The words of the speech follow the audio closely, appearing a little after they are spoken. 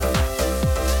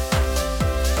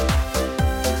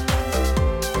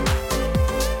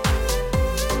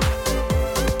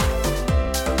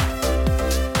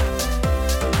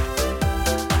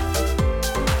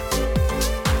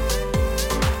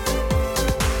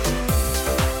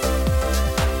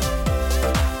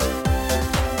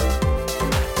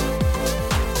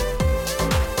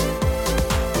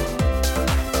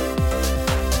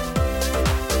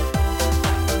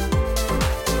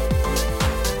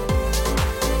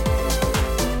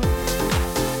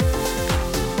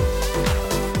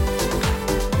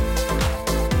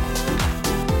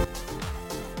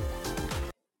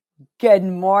Good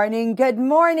morning. Good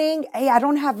morning. Hey, I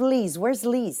don't have Lise. Where's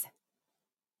Lise?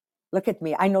 Look at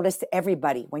me. I notice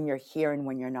everybody when you're here and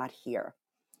when you're not here.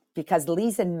 Because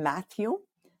Lise and Matthew,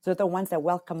 they're the ones that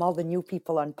welcome all the new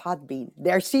people on Podbean.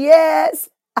 There she is.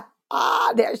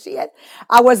 There she is.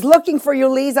 I was looking for you,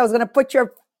 Lise. I was going to put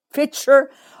your picture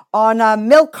on a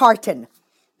milk carton.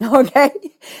 Okay.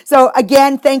 So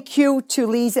again, thank you to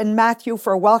Lise and Matthew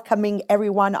for welcoming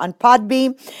everyone on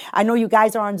Podbeam. I know you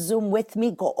guys are on Zoom with me.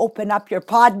 Go open up your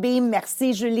Podbeam.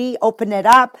 Merci, Julie. Open it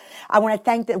up. I want to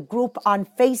thank the group on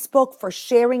Facebook for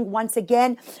sharing once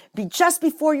again. Just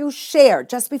before you share,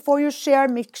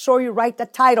 make sure you write the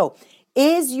title.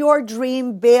 Is your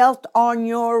dream built on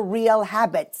your real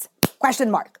habits? Question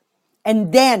mark.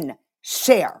 And then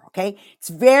share, okay? It's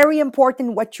very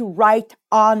important what you write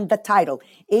on the title.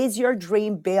 Is your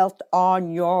dream built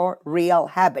on your real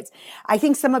habits? I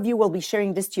think some of you will be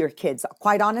sharing this to your kids.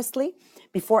 Quite honestly,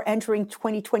 before entering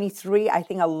 2023, I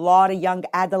think a lot of young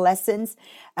adolescents,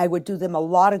 I would do them a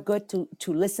lot of good to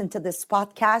listen to this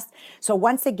podcast. So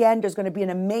once again, there's going to be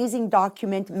an amazing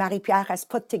document Marie-Pierre has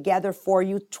put together for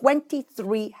you,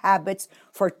 23 habits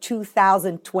for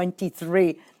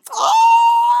 2023. Oh!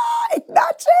 It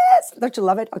matches. Don't you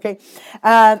love it? Okay.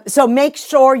 So make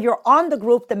sure you're on the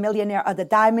group, The Millionaire of the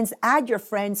Diamonds. Add your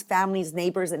friends, families,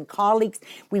 neighbors, and colleagues.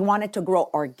 We want it to grow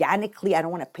organically. I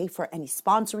don't want to pay for any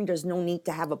sponsoring. There's no need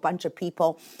to have a bunch of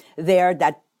people there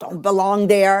that don't belong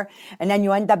there. And then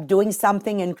you end up doing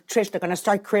something and Trish, they're going to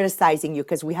start criticizing you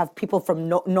because we have people from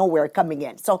nowhere coming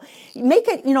in. So make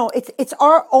it, it's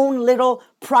our own little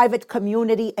private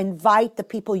community. Invite the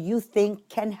people you think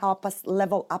can help us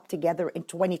level up together in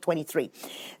 2023.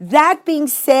 That being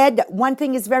said, one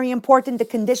thing is very important, the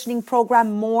conditioning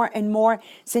program more and more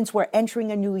since we're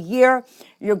entering a new year,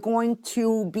 you're going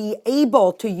to be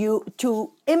able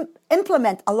to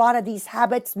implement a lot of these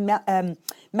habits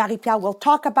Marie-Pierre will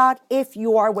talk about if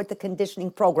you are with the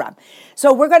conditioning program.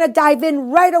 So we're going to dive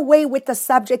in right away with the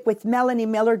subject with Melanie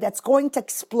Miller that's going to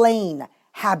explain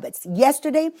habits.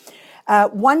 Yesterday,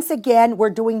 once again,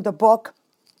 we're doing the book,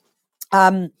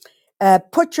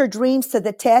 Put Your Dreams to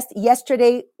the Test.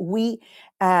 Yesterday, we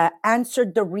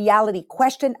answered the reality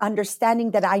question,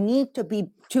 understanding that I need to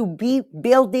be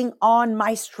building on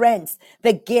my strengths,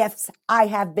 the gifts I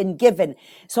have been given.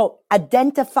 So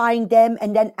identifying them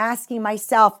and then asking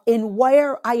myself in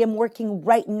where I am working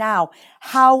right now,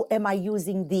 how am I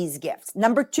using these gifts?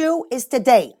 Number 2 is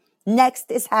today.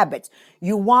 Next is habits.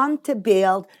 You want to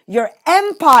build your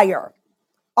empire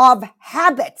of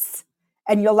habits.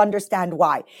 And you'll understand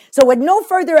why. So with no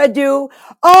further ado,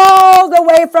 all the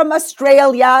way from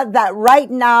Australia, that right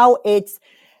now it's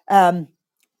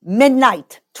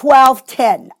midnight,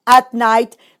 12:10 at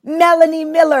night. Melanie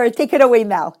Miller, take it away,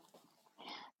 Mel.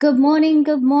 Good morning,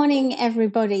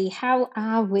 everybody. How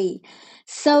are we?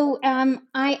 So,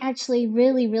 I actually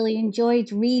really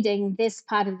enjoyed reading this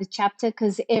part of the chapter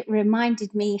because it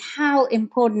reminded me how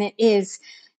important it is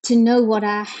to know what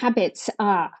our habits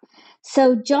are.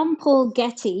 So, John Paul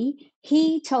Getty,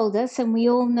 he told us, and we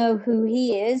all know who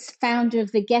he is, founder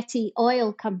of the Getty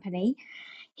Oil Company.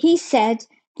 He said,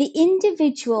 the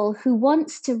individual who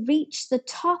wants to reach the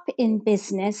top in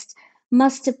business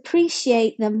must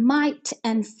appreciate the might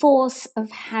and force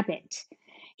of habit.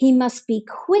 He must be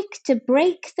quick to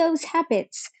break those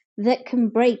habits that can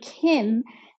break him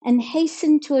and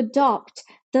hasten to adopt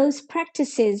those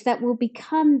practices that will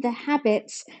become the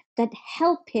habits that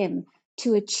help him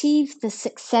to achieve the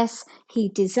success he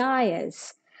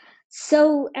desires.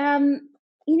 So,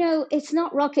 it's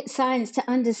not rocket science to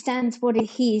understand what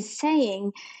he's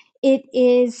saying. It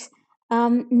is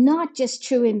not just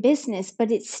true in business,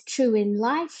 but it's true in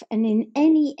life and in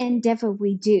any endeavor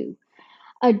we do.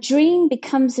 A dream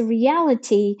becomes a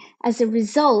reality as a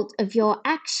result of your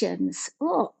actions.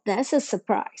 Oh, that's a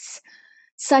surprise.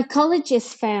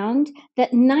 Psychologists found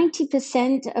that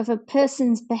 90% of a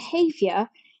person's behavior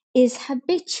is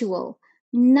habitual.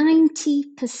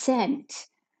 90%.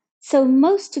 So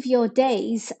most of your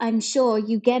days, I'm sure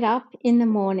you get up in the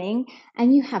morning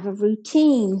and you have a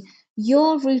routine.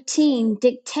 Your routine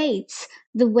dictates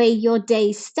the way your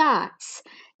day starts.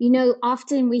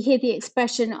 Often we hear the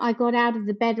expression, I got out of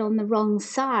the bed on the wrong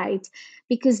side,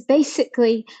 because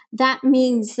basically that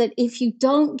means that if you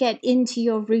don't get into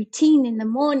your routine in the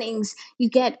mornings, you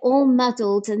get all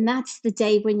muddled, and that's the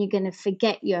day when you're going to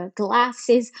forget your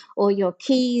glasses or your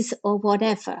keys or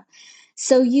whatever.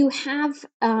 So you have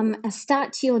a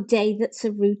start to your day that's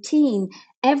a routine.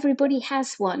 Everybody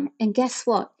has one. And guess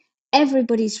what?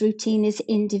 Everybody's routine is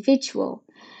individual.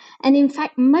 And in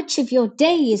fact, much of your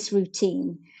day is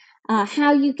routine.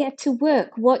 How you get to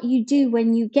work, what you do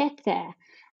when you get there.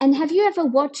 And have you ever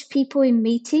watched people in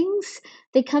meetings?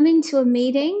 They come into a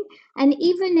meeting, and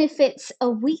even if it's a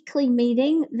weekly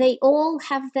meeting, they all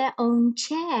have their own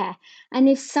chair. And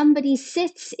if somebody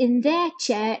sits in their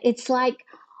chair, it's like,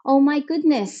 oh my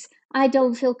goodness, I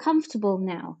don't feel comfortable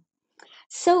now.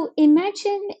 So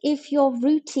imagine if your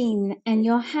routine and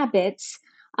your habits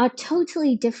are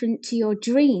totally different to your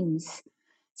dreams.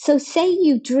 So, say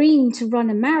you dream to run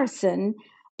a marathon,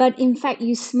 but in fact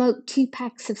you smoke 2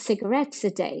 packs of cigarettes a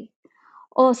day.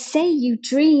 Or say you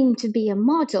dream to be a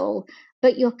model,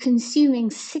 but you're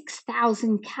consuming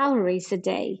 6,000 calories a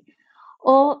day.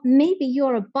 Or maybe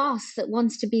you're a boss that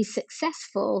wants to be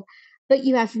successful, but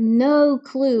you have no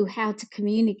clue how to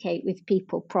communicate with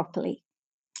people properly.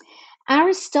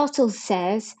 Aristotle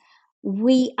says,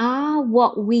 we are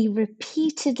what we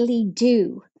repeatedly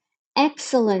do.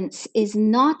 Excellence is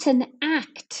not an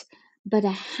act, but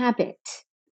a habit.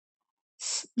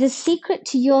 The secret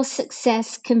to your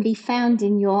success can be found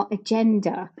in your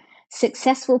agenda.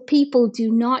 Successful people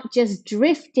do not just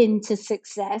drift into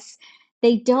success,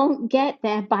 they don't get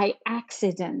there by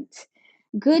accident.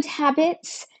 Good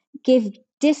habits give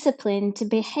discipline to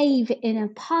behave in a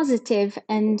positive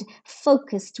and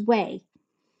focused way.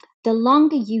 The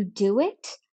longer you do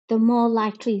it, the more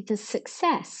likely the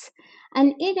success.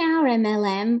 And in our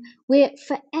MLM, we're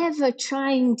forever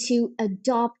trying to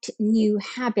adopt new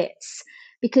habits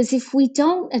because if we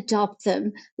don't adopt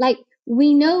them, like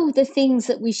we know the things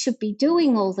that we should be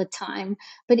doing all the time,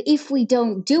 but if we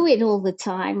don't do it all the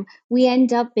time, we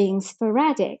end up being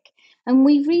sporadic. And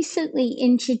we recently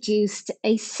introduced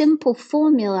a simple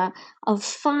formula of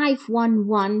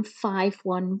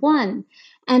 511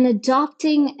 and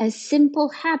adopting a simple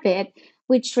habit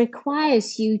which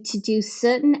requires you to do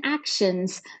certain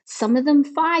actions, some of them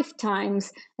 5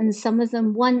 times and some of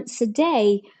them once a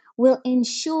day, will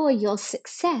ensure your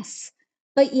success.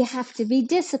 But you have to be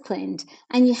disciplined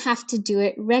and you have to do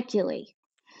it regularly.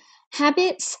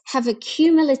 Habits have a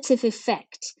cumulative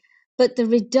effect, but the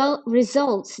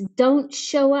results don't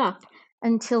show up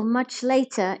until much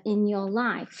later in your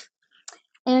life.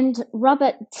 And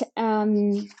Robert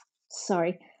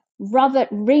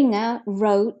Ringer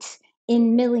wrote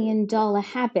in Million Dollar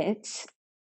Habits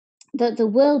that the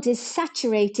world is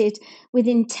saturated with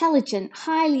intelligent,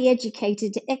 highly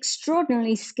educated,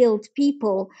 extraordinarily skilled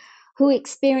people who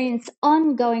experience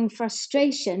ongoing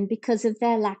frustration because of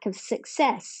their lack of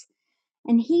success.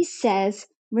 And he says,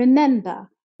 remember,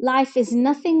 life is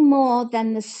nothing more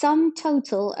than the sum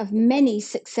total of many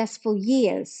successful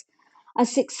years. A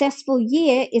successful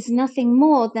year is nothing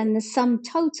more than the sum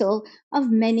total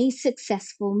of many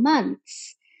successful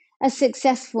months. A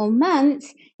successful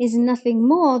month is nothing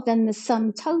more than the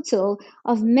sum total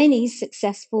of many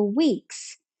successful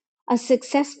weeks. A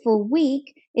successful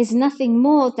week is nothing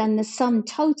more than the sum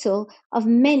total of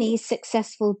many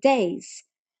successful days.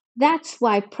 That's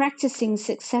why practicing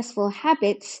successful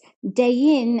habits day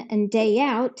in and day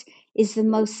out is the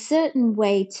most certain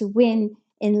way to win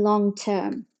in long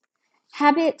term.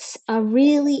 Habits are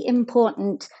really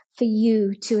important for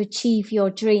you to achieve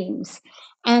your dreams.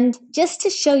 And just to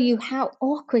show you how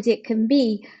awkward it can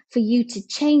be for you to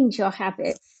change your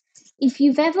habits, if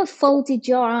you've ever folded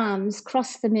your arms,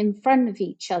 crossed them in front of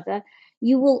each other,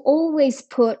 you will always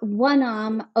put one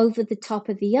arm over the top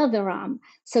of the other arm.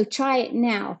 So try it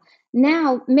now.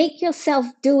 Now make yourself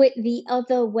do it the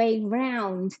other way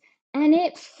round. And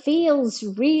it feels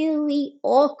really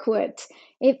awkward.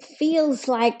 It feels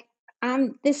like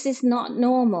this is not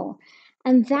normal.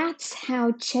 And that's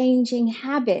how changing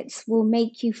habits will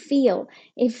make you feel.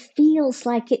 It feels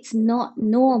like it's not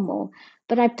normal.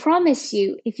 But I promise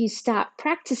you, if you start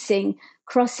practicing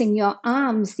crossing your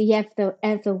arms the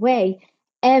other way,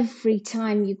 every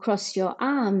time you cross your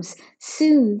arms,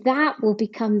 soon that will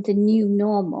become the new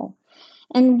normal.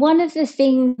 And one of the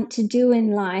things to do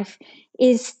in life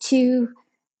is to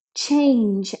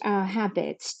change our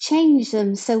habits, change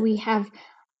them so we have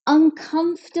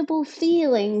uncomfortable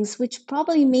feelings, which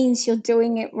probably means you're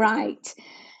doing it right.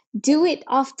 Do it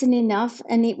often enough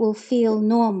and it will feel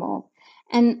normal.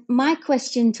 And my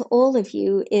question to all of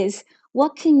you is,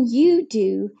 what can you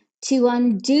do to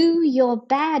undo your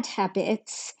bad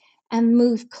habits and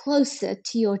move closer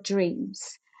to your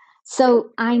dreams? So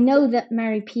I know that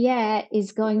Mary Pierre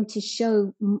is going to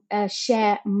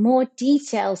share more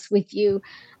details with you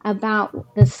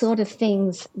about the sort of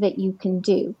things that you can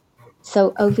do.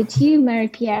 So over to you, Mary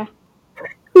Pierre.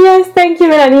 Yes, thank you,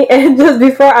 Melanie. And just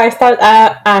before I start,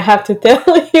 I have to tell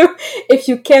you, if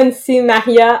you can see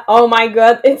Maria, oh my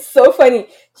god, it's so funny.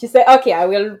 She said, "Okay, I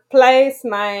will place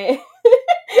my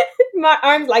my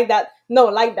arms like that. No,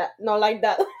 like that. No, like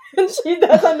that." and she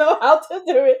doesn't know how to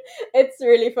do it. It's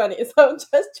really funny. So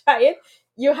just try it.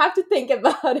 You have to think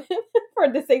about it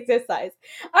for this exercise.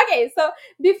 Okay, so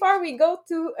before we go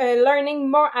to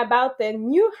learning more about the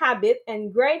new habit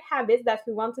and great habits that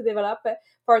we want to develop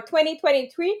for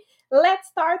 2023, let's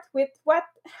start with what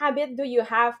habit do you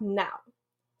have now?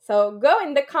 So go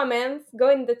in the comments, go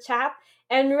in the chat,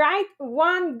 and write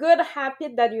one good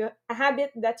habit that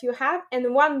you have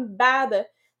and one bad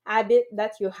habit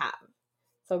that you have.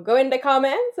 So go in the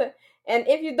comments, and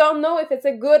if you don't know if it's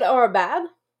a good or a bad,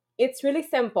 it's really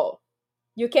simple.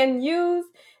 You can use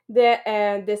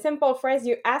the simple phrase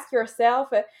you ask yourself,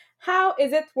 how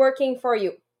is it working for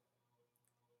you?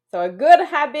 So a good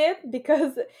habit,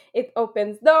 because it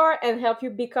opens door and help you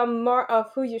become more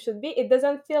of who you should be. It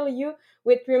doesn't fill you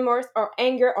with remorse or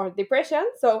anger or depression.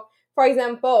 So for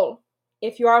example,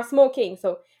 if you are smoking,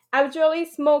 so actually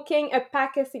smoking a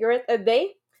pack of cigarettes a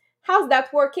day, how's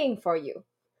that working for you?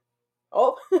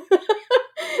 Oh,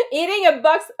 eating a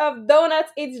box of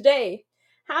donuts each day,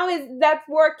 how is that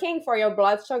working for your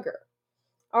blood sugar?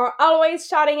 Or always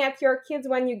shouting at your kids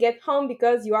when you get home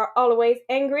because you are always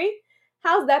angry,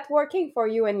 how's that working for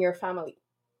you and your family?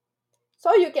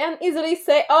 So you can easily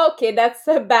say, okay, that's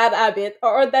a bad habit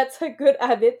or that's a good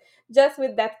habit, just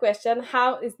with that question,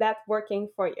 how is that working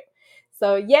for you?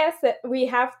 So yes, we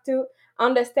have to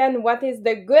understand what is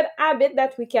the good habit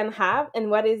that we can have and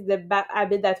what is the bad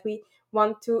habit that we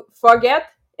want to forget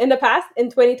in the past, in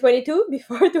 2022,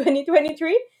 before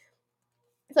 2023.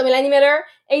 So Melanie Miller,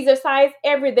 exercise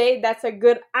every day, that's a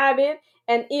good habit.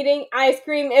 And eating ice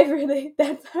cream every day,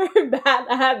 that's her bad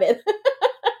habit.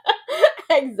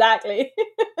 Exactly.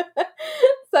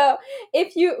 So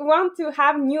if you want to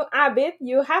have new habit,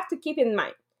 you have to keep in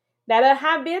mind that a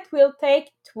habit will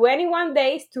take 21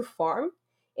 days to form,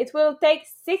 it will take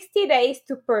 60 days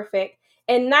to perfect,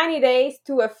 and 90 days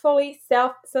to a fully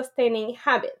self-sustaining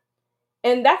habit.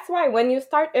 And that's why when you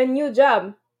start a new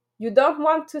job, you don't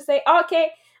want to say,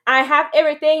 okay, I have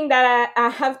everything that I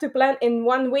have to plan in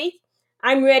 1 week,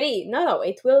 I'm ready. No,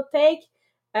 it will take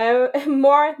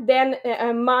more than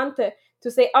a month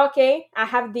to say, okay, I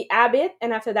have the habit,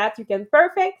 and after that you can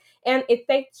perfect. And it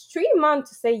takes 3 months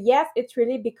to say, yes, it's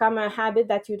really become a habit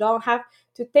that you don't have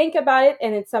to think about it,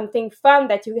 and it's something fun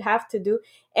that you have to do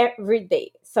every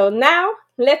day. So now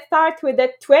let's start with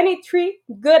the 23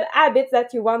 good habits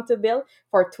that you want to build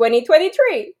for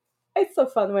 2023. It's so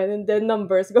fun when the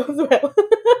numbers goes well.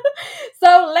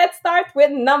 So let's start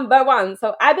with number 1.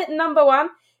 So habit number 1,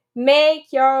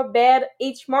 make your bed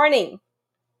each morning.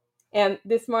 And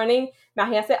this morning,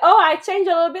 Maria said, oh, I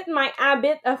changed a little bit my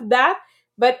habit of that,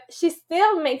 but she's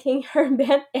still making her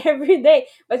bed every day.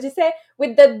 But she said,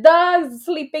 with the dogs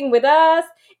sleeping with us,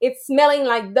 it's smelling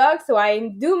like dogs, so I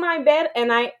do my bed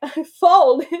and I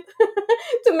fold it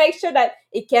to make sure that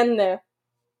it can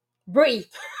breathe.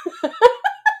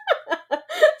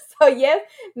 So yes,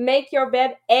 make your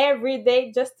bed every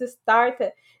day just to start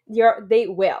your day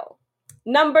well.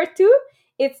 Number 2,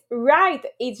 it's write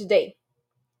each day.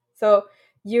 So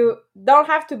you don't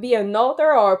have to be an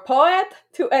author or a poet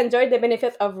to enjoy the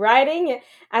benefit of writing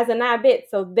as an habit.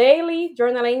 So daily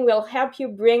journaling will help you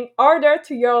bring order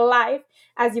to your life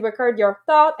as you record your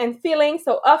thoughts and feelings.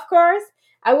 So of course,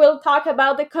 I will talk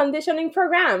about the conditioning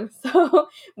program. So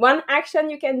one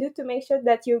action you can do to make sure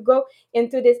that you go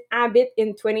into this habit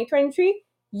in 2023,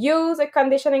 use a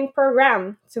conditioning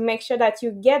program to make sure that you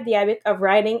get the habit of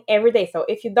writing every day. So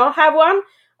if you don't have one,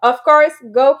 of course,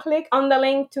 go click on the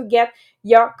link to get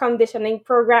your conditioning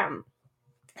program.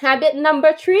 Habit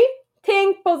number 3,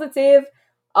 think positive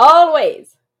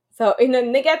always. So in a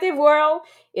negative world,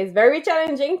 it's very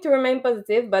challenging to remain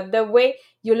positive, but the way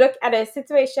you look at a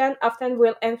situation often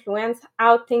will influence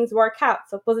how things work out.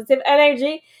 So positive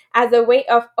energy as a way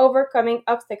of overcoming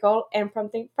obstacles and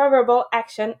prompting favorable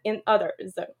action in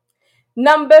others.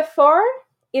 Number 4,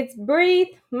 it's breathe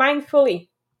mindfully.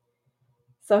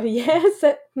 So yes,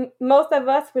 most of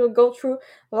us will go through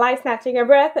life snatching a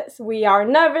breath. So we are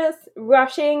nervous,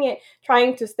 rushing,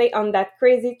 trying to stay on that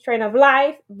crazy train of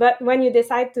life. But when you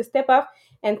decide to step off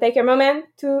and take a moment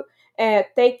to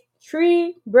take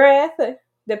 3 breaths,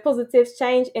 the positive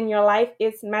change in your life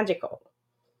is magical.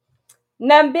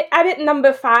 Habit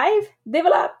number 5,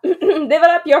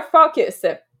 develop your focus.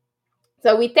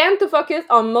 So we tend to focus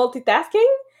on multitasking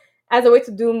as a way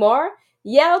to do more.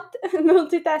 Yet,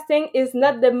 multitasking is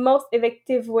not the most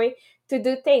effective way to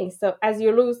do things. So as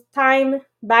you lose time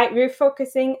by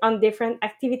refocusing on different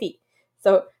activity.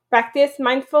 So practice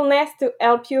mindfulness to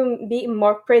help you be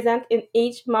more present in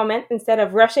each moment instead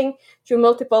of rushing through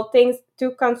multiple things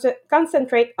to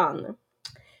concentrate on.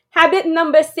 Habit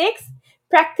number 6,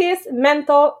 practice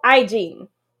mental hygiene.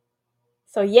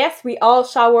 So yes, we all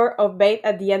shower or bathe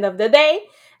at the end of the day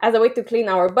as a way to clean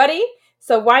our body.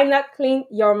 So why not clean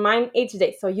your mind each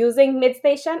day? So using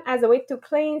meditation as a way to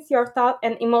cleanse your thought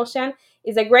and emotion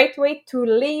is a great way to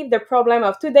leave the problem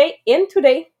of today in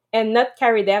today and not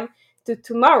carry them to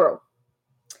tomorrow.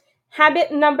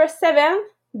 Habit number 7,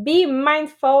 be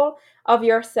mindful of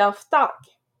your self-talk.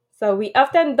 So we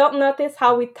often don't notice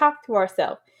how we talk to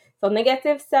ourselves. So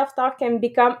negative self-talk can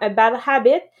become a bad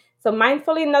habit. So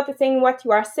mindfully noticing what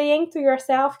you are saying to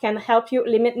yourself can help you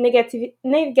limit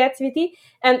negativity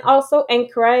and also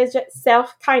encourage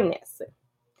self-kindness.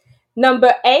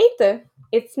 Number 8,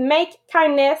 it's make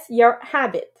kindness your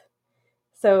habit.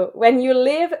 So when you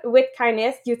live with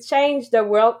kindness, you change the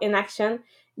world in action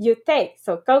you take.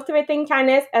 So cultivating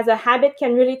kindness as a habit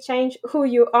can really change who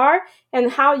you are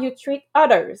and how you treat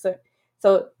others.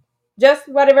 So just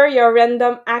whatever your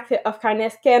random act of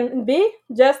kindness can be,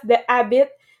 just the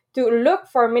habit to look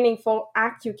for meaningful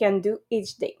act you can do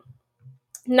each day.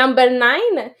 Number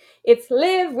 9, it's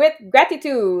live with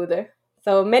gratitude.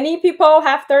 So many people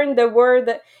have turned the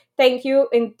word thank you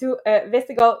into a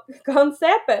mystical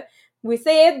concept. We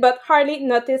say it, but hardly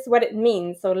notice what it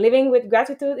means. So living with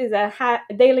gratitude is a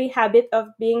daily habit of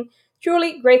being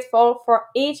truly grateful for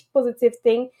each positive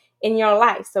thing in your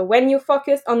life. So when you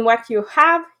focus on what you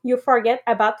have, you forget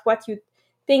about what you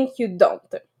think you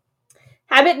don't.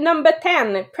 Habit number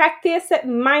 10, practice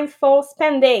mindful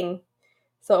spending.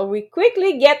 So we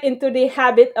quickly get into the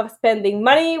habit of spending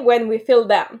money when we feel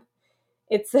down.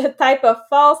 It's a type of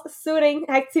false soothing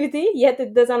activity, yet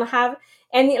it doesn't have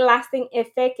any lasting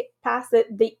effect past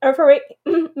the euphoric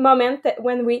moment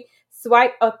when we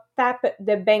swipe or tap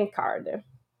the bank card.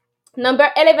 Number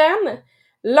 11,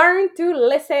 learn to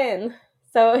listen.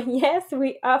 So yes,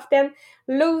 we often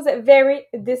lose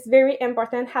this very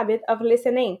important habit of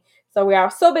listening. So we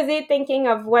are so busy thinking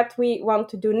of what we want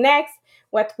to do next,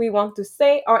 what we want to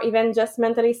say, or even just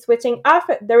mentally switching off.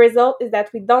 The result is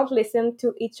that we don't listen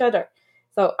to each other.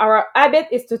 So our habit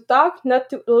is to talk, not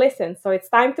to listen. So it's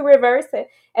time to reverse it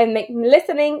and make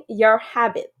listening your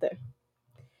habit.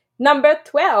 Number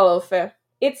 12,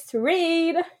 it's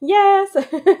read. Yes.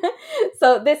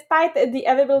 So despite the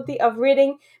availability of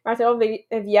reading material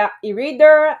via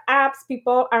e-reader apps,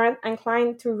 people aren't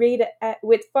inclined to read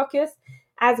with focus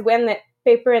as when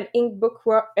paper and ink book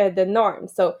were the norm.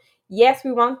 So yes,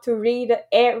 we want to read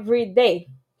every day.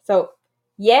 So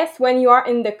yes, when you are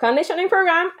in the conditioning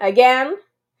program, again,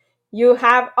 you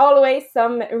have always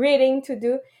some reading to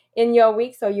do in your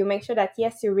week. So you make sure that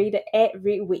yes, you read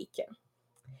every week.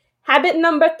 Habit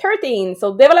number 13,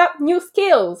 so develop new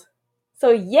skills. So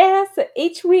yes,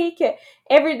 each week,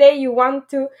 every day you want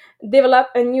to develop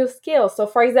a new skill. So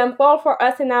for example, for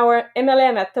us in our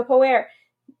MLM at Tupperware,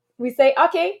 we say,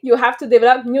 okay, you have to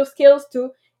develop new skills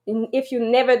to, if you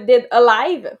never did a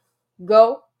live,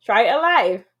 go try a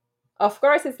live. Of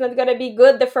course, it's not going to be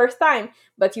good the first time,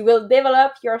 but you will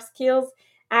develop your skills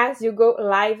as you go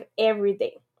live every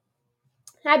day.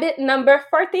 Habit number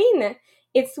 14,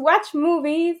 it's watch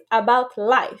movies about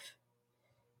life.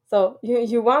 So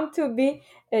you want to be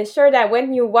sure that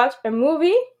when you watch a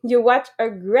movie, you watch a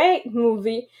great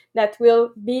movie that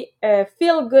will be a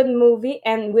feel-good movie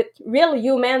and with real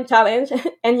human challenge,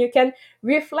 and you can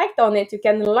reflect on it, you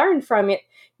can learn from it,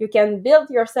 you can build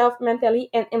yourself mentally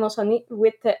and emotionally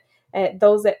with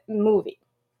those movies.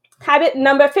 Habit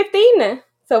number 15.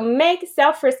 So make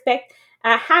self-respect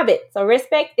a habit. So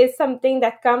respect is something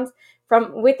that comes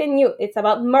from within you. It's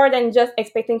about more than just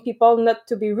expecting people not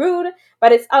to be rude,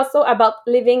 but it's also about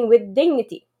living with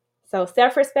dignity. So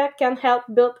self-respect can help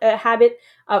build a habit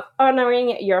of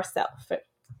honoring yourself.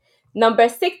 Number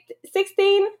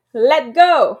 16, let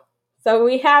go. So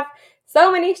we have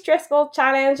so many stressful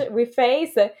challenges we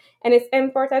face, and it's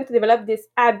important to develop this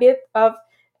habit of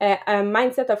a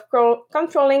mindset of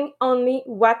controlling only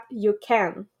what you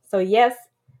can. So yes,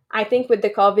 I think with the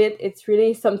COVID, it's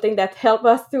really something that helped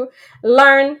us to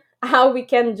learn how we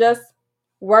can just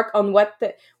work on what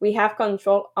we have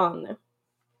control on.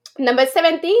 Number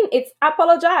 17, it's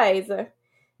apologize.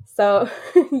 So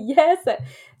yes,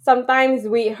 sometimes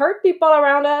we hurt people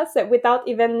around us without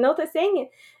even noticing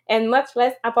and much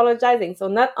less apologizing. So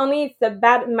not only it's a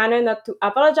bad manner not to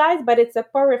apologize, but it's a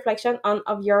poor reflection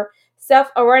of your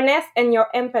self-awareness and your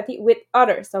empathy with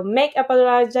others. So make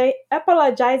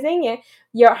apologizing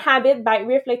your habit by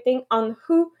reflecting on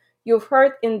who you've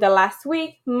hurt in the last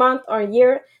week, month, or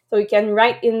year. So you can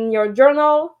write in your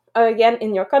journal, again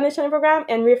in your conditioning program,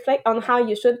 and reflect on how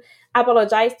you should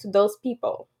apologize to those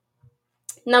people.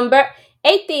 Number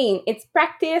 18, it's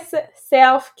practice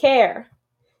self-care.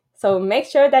 So make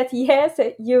sure that, yes,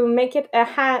 you make it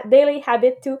a daily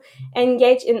habit to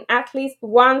engage in at least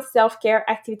one self-care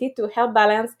activity to help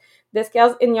balance the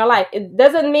scales in your life. It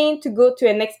doesn't mean to go to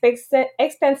an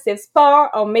expensive spa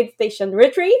or meditation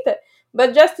retreat,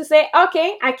 but just to say,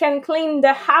 okay, I can clean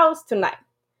the house tonight,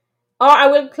 or I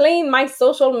will clean my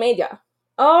social media,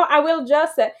 or I will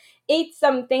just eat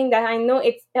something that I know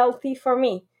it's healthy for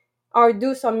me, or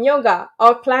do some yoga,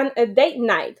 or plan a date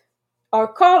night,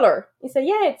 or color. You say,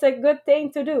 yeah, it's a good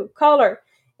thing to do. Color.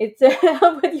 It's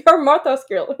help with your motor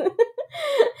skill.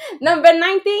 Number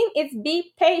 19 is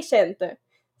be patient.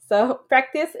 So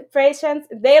practice patience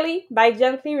daily by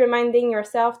gently reminding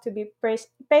yourself to be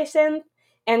patient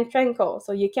and tranquil.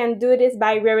 So you can do this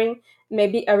by wearing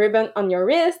maybe a ribbon on your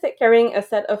wrist, carrying a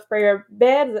set of prayer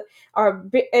beads, or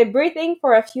breathing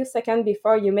for a few seconds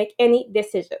before you make any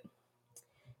decision.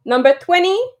 Number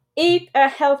 20, eat a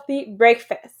healthy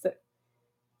breakfast.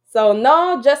 So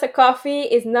no, just a coffee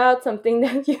is not something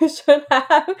that you should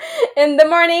have in the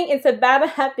morning. It's a bad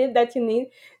habit that you need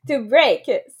to break.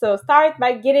 So start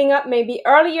by getting up maybe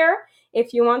earlier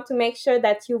if you want to make sure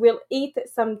that you will eat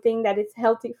something that is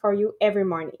healthy for you every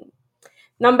morning.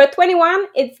 Number 21,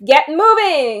 it's get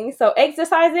moving. So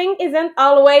exercising isn't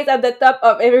always at the top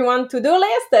of everyone's to-do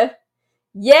list.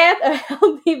 Yet a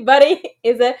healthy body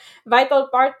is a vital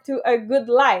part to a good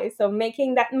life. So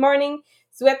making that morning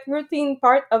sweat routine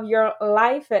part of your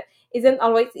life isn't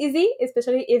always easy,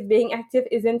 especially if being active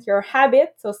isn't your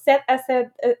habit. So set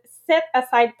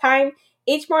aside time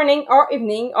each morning or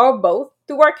evening or both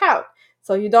to work out.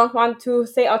 So you don't want to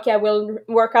say, okay, I will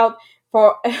work out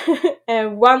for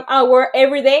 1 hour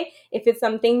every day if it's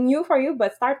something new for you,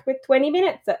 but start with 20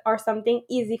 minutes or something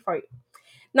easy for you.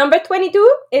 Number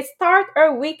 22 is start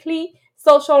a weekly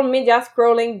social media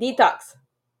scrolling detox.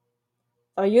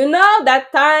 So you know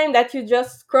that time that you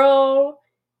just scroll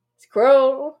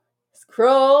for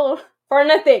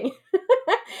nothing.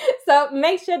 So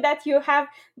make sure that you have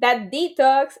that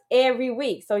detox every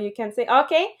week. So you can say,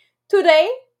 okay, today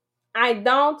I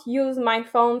don't use my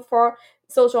phone for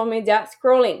social media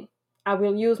scrolling. I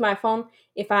will use my phone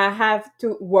if I have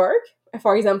to work.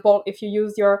 For example, if you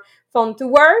use your phone to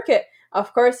work,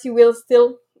 of course you will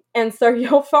still answer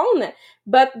your phone.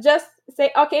 But just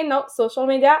say, okay, no, social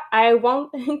media, I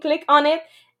won't click on it.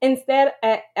 Instead,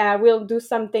 I will do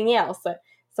something else.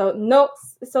 So no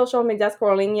social media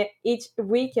scrolling each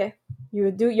week.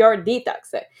 You do your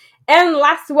detox. And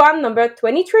last one, number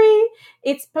 23,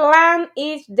 it's plan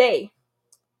each day.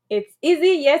 It's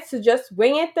easy, yes, to just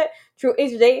wing it through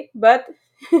each day, but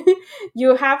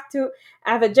you have to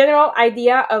have a general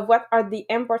idea of what are the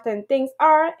important things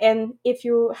are, and if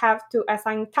you have to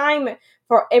assign time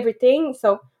for everything.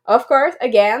 So, of course,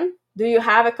 again, do you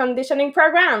have a conditioning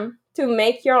program to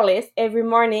make your list every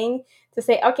morning to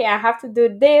say, okay, I have to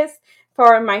do this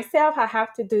for myself, I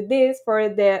have to do this for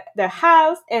the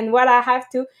house, and what I have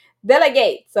to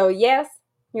delegate. So, yes,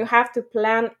 you have to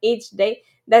plan each day.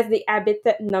 That's the habit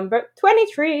number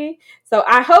 23. So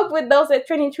I hope with those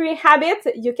 23 habits,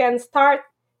 you can start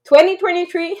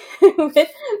 2023 with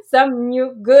some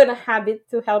new good habits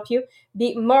to help you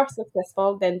be more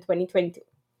successful than 2022.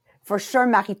 For sure,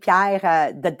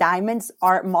 Marie-Pierre, the Diamonds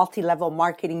are multi-level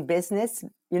marketing business.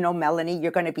 You know, Melanie,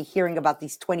 you're going to be hearing about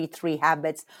these 23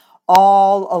 habits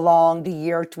all along the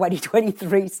year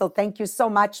 2023. So thank you so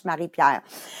much, Marie-Pierre.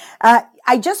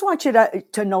 I just want you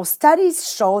to know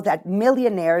studies show that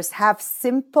millionaires have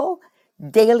simple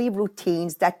daily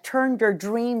routines that turn their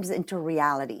dreams into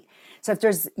reality. So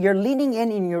if you're leaning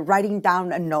in and you're writing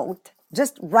down a note,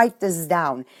 just write this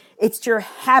down. It's your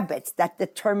habits that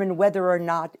determine whether or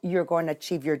not you're going to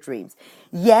achieve your dreams.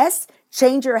 Yes,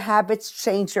 change your habits,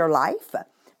 change your life.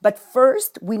 But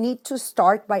first, we need to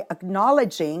start by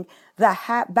acknowledging the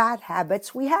bad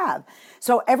habits we have.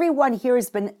 So everyone here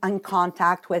has been in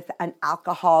contact with an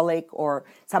alcoholic or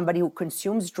somebody who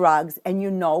consumes drugs, and you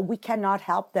know we cannot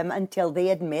help them until they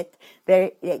admit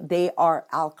they are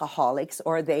alcoholics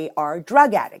or they are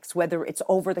drug addicts, whether it's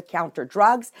over-the-counter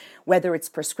drugs, whether it's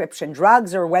prescription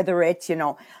drugs, or whether it's,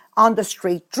 on the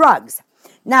street drugs.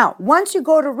 Now, once you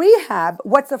go to rehab,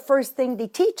 what's the first thing they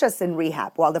teach us in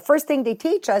rehab? Well, the first thing they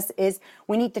teach us is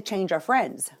we need to change our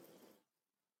friends.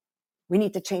 We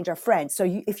need to change our friends. So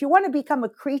if you want to become a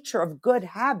creature of good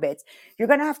habits, you're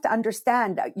going to have to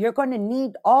understand that you're going to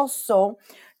need also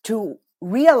to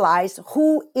realize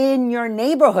who in your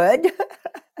neighborhood,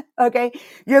 okay,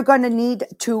 you're going to need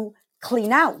to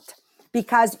clean out.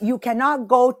 because you cannot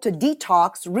go to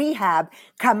detox, rehab,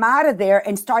 come out of there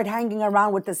and start hanging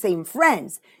around with the same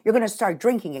friends. You're going to start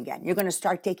drinking again. You're going to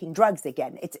start taking drugs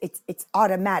again. It's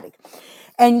automatic.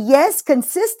 And yes,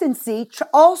 consistency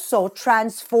also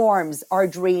transforms our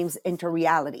dreams into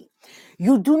reality.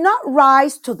 You do not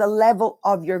rise to the level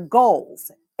of your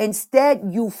goals. Instead,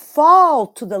 you fall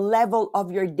to the level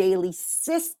of your daily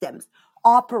systems,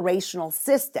 operational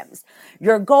systems.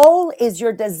 Your goal is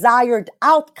your desired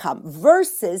outcome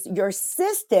versus your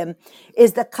system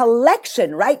is the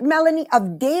collection, right, Melanie,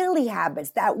 of daily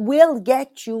habits that will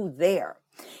get you there.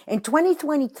 In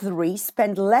 2023,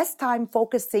 spend less time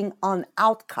focusing on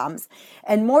outcomes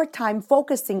and more time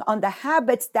focusing on the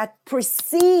habits that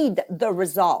precede the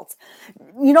results.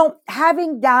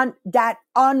 Having done that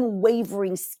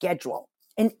unwavering schedule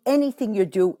in anything you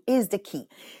do is the key.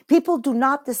 People do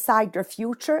not decide their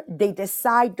future, they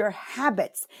decide their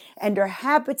habits, and their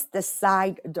habits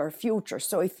decide their future.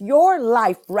 So if your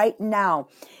life right now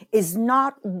is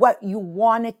not what you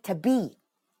want it to be,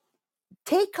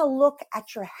 take a look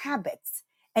at your habits,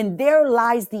 and there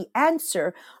lies the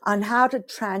answer on how to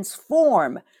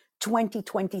transform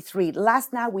 2023.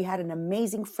 Last night, we had an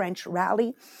amazing French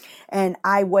rally, and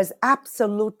I was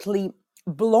absolutely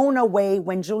blown away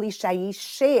when Julie Chailly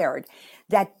shared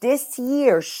that this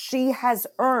year she has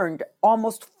earned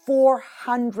almost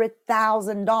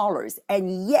 $400,000,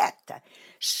 and yet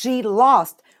she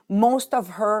lost most of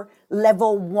her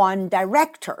level 1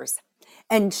 directors.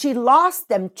 And she lost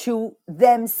them to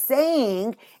them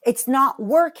saying it's not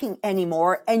working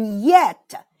anymore. And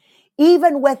yet,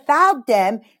 even without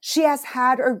them, she has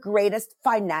had her greatest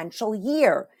financial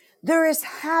year. There is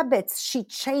habits she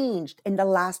changed in the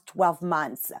last 12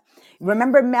 months.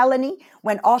 Remember Melanie,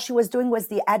 when all she was doing was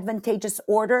the advantageous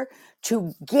order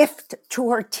to gift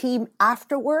to her team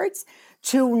afterwards,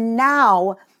 to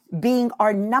now being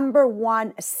our number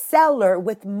 1 seller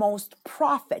with most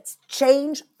profits.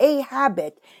 Change a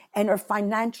habit and her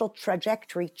financial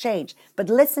trajectory change. But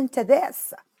listen to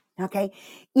this, okay?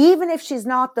 Even if she's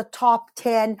not the top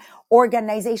 10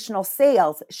 organizational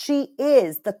sales, she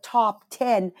is the top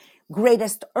 10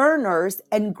 greatest earners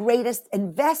and greatest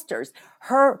investors.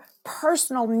 Her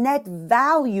personal net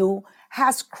value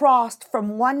has crossed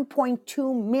from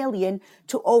 1.2 million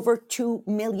to over $2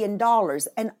 million.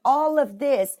 And all of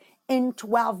this in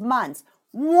 12 months.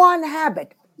 One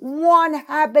habit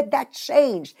that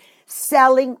changed.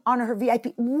 Selling on her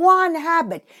VIP. One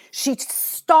habit. She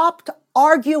stopped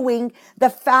arguing the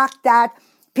fact that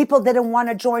people didn't want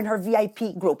to join her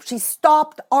VIP group. She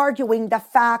stopped arguing the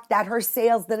fact that her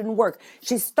sales didn't work.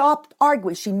 She stopped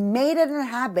arguing. She made it a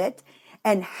habit,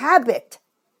 and habit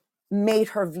made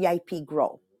her VIP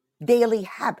grow. Daily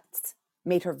habits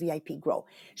made her VIP grow.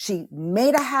 She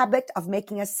made a habit of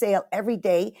making a sale every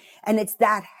day, and it's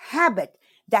that habit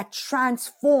that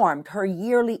transformed her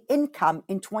yearly income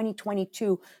in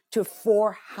 2022 to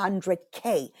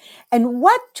 $400K. And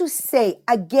what to say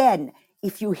again,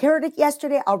 if you heard it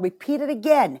yesterday, I'll repeat it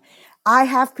again. I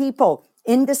have people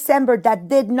in December that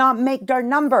did not make their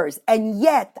numbers. And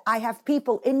yet I have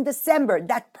people in December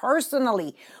that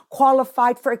personally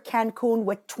qualified for Cancun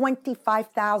with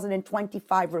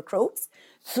 25,025 recruits,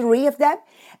 3 of them.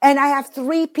 And I have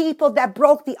 3 people that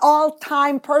broke the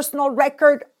all-time personal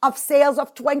record of sales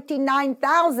of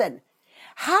 29,000.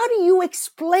 How do you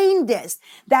explain this?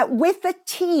 That with a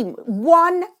team,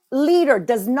 one leader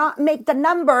does not make the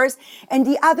numbers and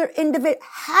the other individual,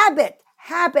 habit,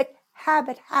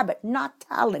 not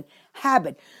talent,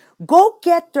 habit. Go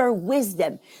get their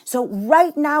wisdom. So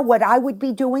right now, what I would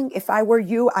be doing if I were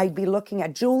you, I'd be looking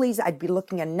at Julie's, I'd be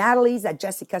looking at Natalie's, at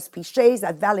Jessica's Pichet's,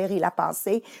 at Valérie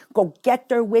Lapensée. Go get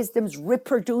their wisdoms,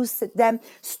 reproduce them,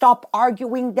 stop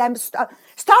arguing them, stop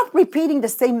repeating the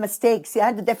same mistakes.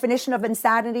 Yeah, the definition of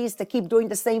insanity is to keep doing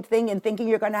the same thing and thinking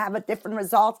you're going to have a different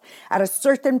result. At a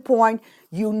certain point,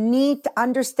 you need to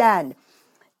understand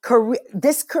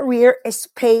this career is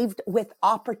paved with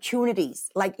opportunities.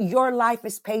 Like your life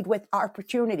is paved with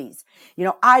opportunities.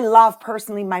 I love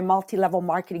personally my multi-level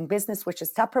marketing business, which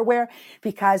is Tupperware,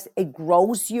 because it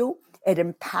grows you. It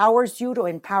empowers you to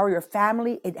empower your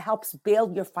family. It helps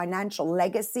build your financial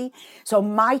legacy. So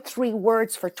my 3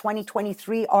 words for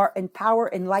 2023 are empower,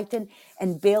 enlighten,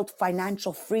 and build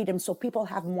financial freedom. So people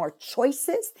have more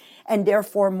choices and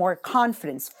therefore more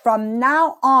confidence. From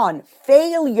now on,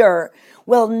 failure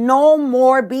will no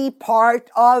more be part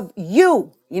of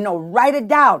you. Write it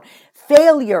down.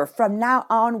 Failure from now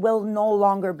on will no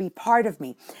longer be part of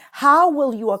me. How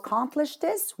will you accomplish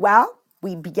this? Well,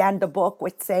 we began the book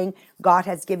with saying God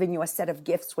has given you a set of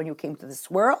gifts when you came to this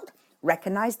world.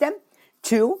 Recognize them.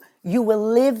 2, You will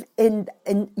live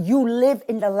you live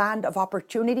in the land of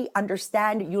opportunity.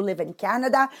 Understand, you live in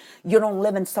Canada. You don't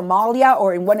live in Somalia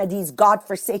or in one of these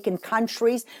God-forsaken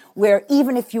countries where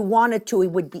even if you wanted to,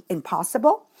 it would be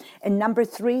impossible. And number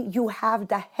 3, you have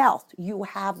the health. You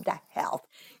have the health.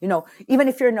 You know, even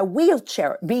if you're in a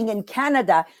wheelchair, being in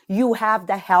Canada, you have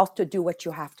the health to do what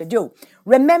you have to do.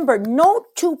 Remember, no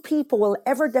two people will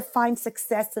ever define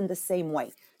success in the same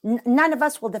way. None of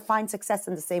us will define success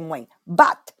in the same way,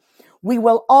 but we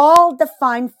will all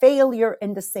define failure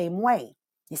in the same way.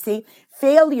 You see,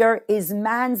 failure is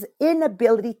man's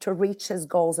inability to reach his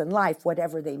goals in life,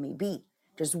 whatever they may be.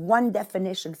 There's one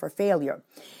definition for failure.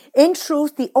 In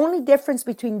truth, the only difference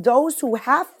between those who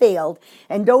have failed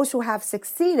and those who have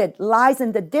succeeded lies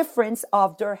in the difference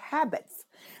of their habits.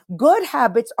 Good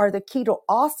habits are the key to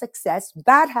all success.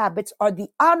 Bad habits are the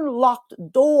unlocked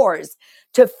doors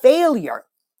to failure.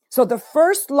 So the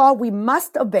first law we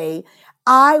must obey,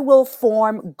 I will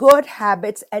form good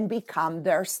habits and become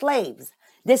their slaves.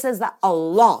 This is a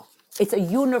law. It's a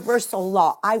universal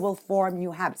law. I will form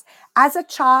new habits. As a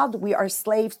child, we are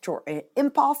slaves to our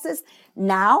impulses.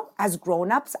 Now, as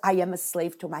grown-ups, I am a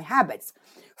slave to my habits.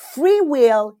 Free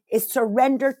will is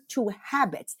surrender to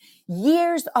habits,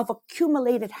 years of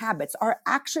accumulated habits. Our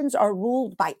actions are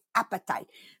ruled by appetite,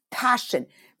 passion,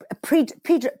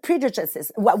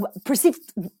 prejudices,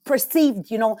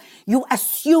 perceived, you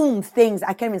assume things.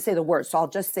 I can't even say the word, so I'll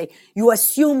just say you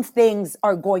assume things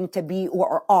are going to be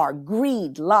or are.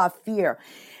 Greed, love, fear,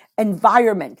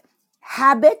 environment,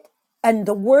 habit, and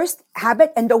the worst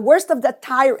of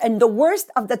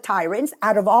the tyrants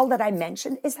out of all that I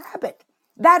mentioned is habit.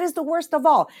 That is the worst of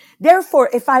all. Therefore,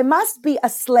 if I must be a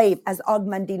slave, as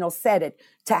Ogmandino said it,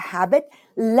 to habit,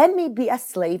 let me be a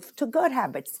slave to good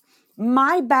habits.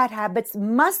 My bad habits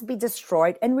must be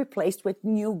destroyed and replaced with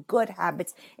new good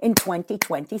habits in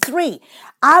 2023.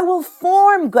 I will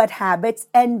form good habits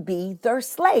and be their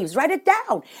slaves. Write it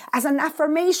down as an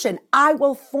affirmation. I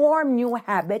will form new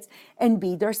habits and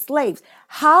be their slaves.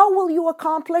 How will you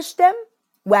accomplish them?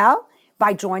 Well,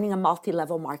 by joining a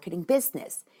multi-level marketing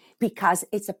business, because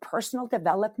it's a personal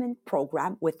development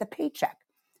program with a paycheck.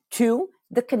 2,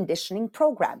 the conditioning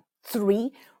program.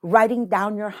 3, writing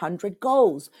down your 100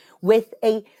 goals with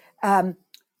a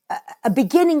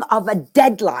beginning of a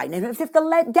deadline. And if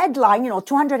the deadline,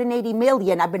 280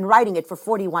 million, I've been writing it for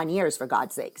 41 years, for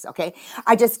God's sakes, okay?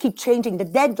 I just keep changing the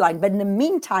deadline. But in the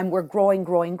meantime, we're growing.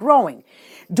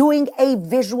 Doing a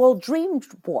visual dream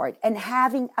board and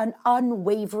having an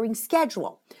unwavering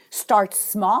schedule. Start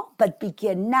small, but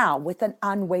begin now with an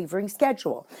unwavering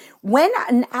schedule. When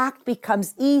an act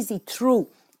becomes easy through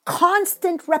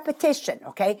constant repetition,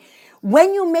 okay?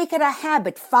 When you make it a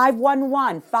habit,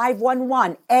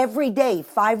 511, every day,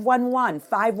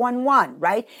 511,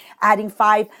 right? Adding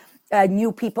 5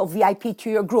 new people, VIP to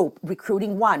your group,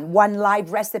 recruiting one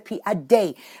live recipe a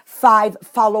day, 5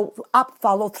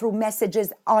 follow through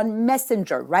messages on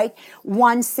Messenger, right?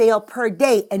 1 sale per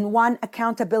day and 1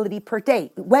 accountability per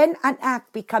day. When an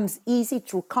act becomes easy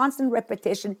through constant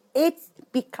repetition, it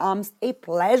becomes a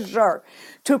pleasure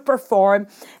to perform.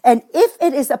 And if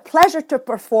it is a pleasure to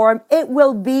perform, it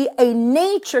will be a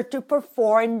nature to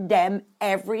perform them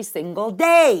every single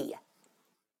day.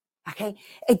 Okay.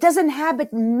 It doesn't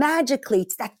happen magically.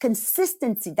 It's that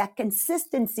consistency,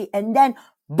 and then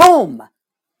boom,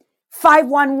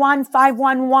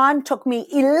 511 took me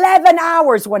 11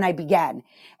 hours when I began.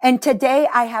 And today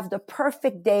I have the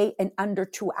perfect day in under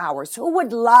 2 hours. Who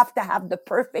would love to have the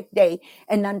perfect day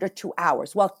in under 2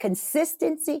 hours? Well,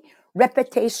 consistency,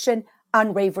 repetition,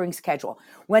 unwavering schedule.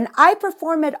 When I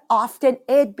perform it often,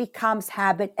 it becomes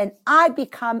habit and I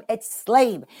become its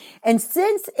slave. And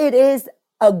since it is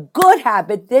a good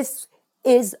habit, this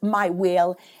is my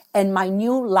will and my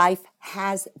new life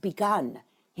has begun.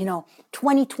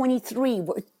 2023,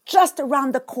 we're just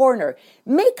around the corner.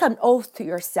 Make an oath to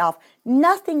yourself.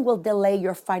 Nothing will delay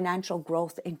your financial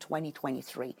growth in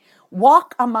 2023.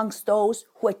 Walk amongst those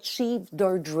who achieve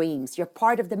their dreams. You're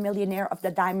part of the Millionaire of the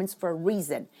Diamonds for a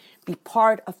reason. Be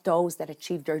part of those that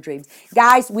achieve their dreams.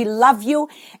 Guys, we love you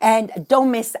and don't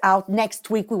miss out.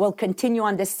 Next week, we will continue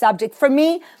on this subject. For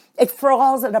me, it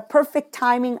falls at a perfect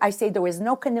timing. I say there is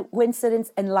no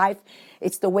coincidence in life.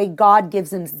 It's the way God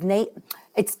gives him his name.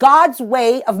 It's God's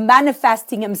way of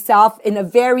manifesting himself in a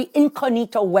very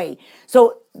incognito way.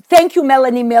 So thank you,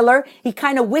 Melanie Miller. He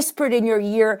kind of whispered in your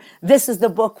ear, this is the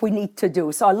book we need to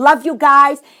do. So I love you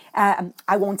guys.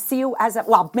 I won't see you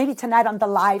maybe tonight on the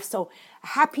live. So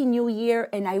happy new year.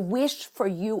 And I wish for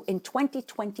you in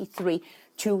 2023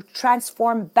 to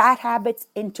transform bad habits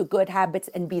into good habits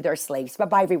and be their slaves.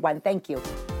 Bye-bye, everyone. Thank you.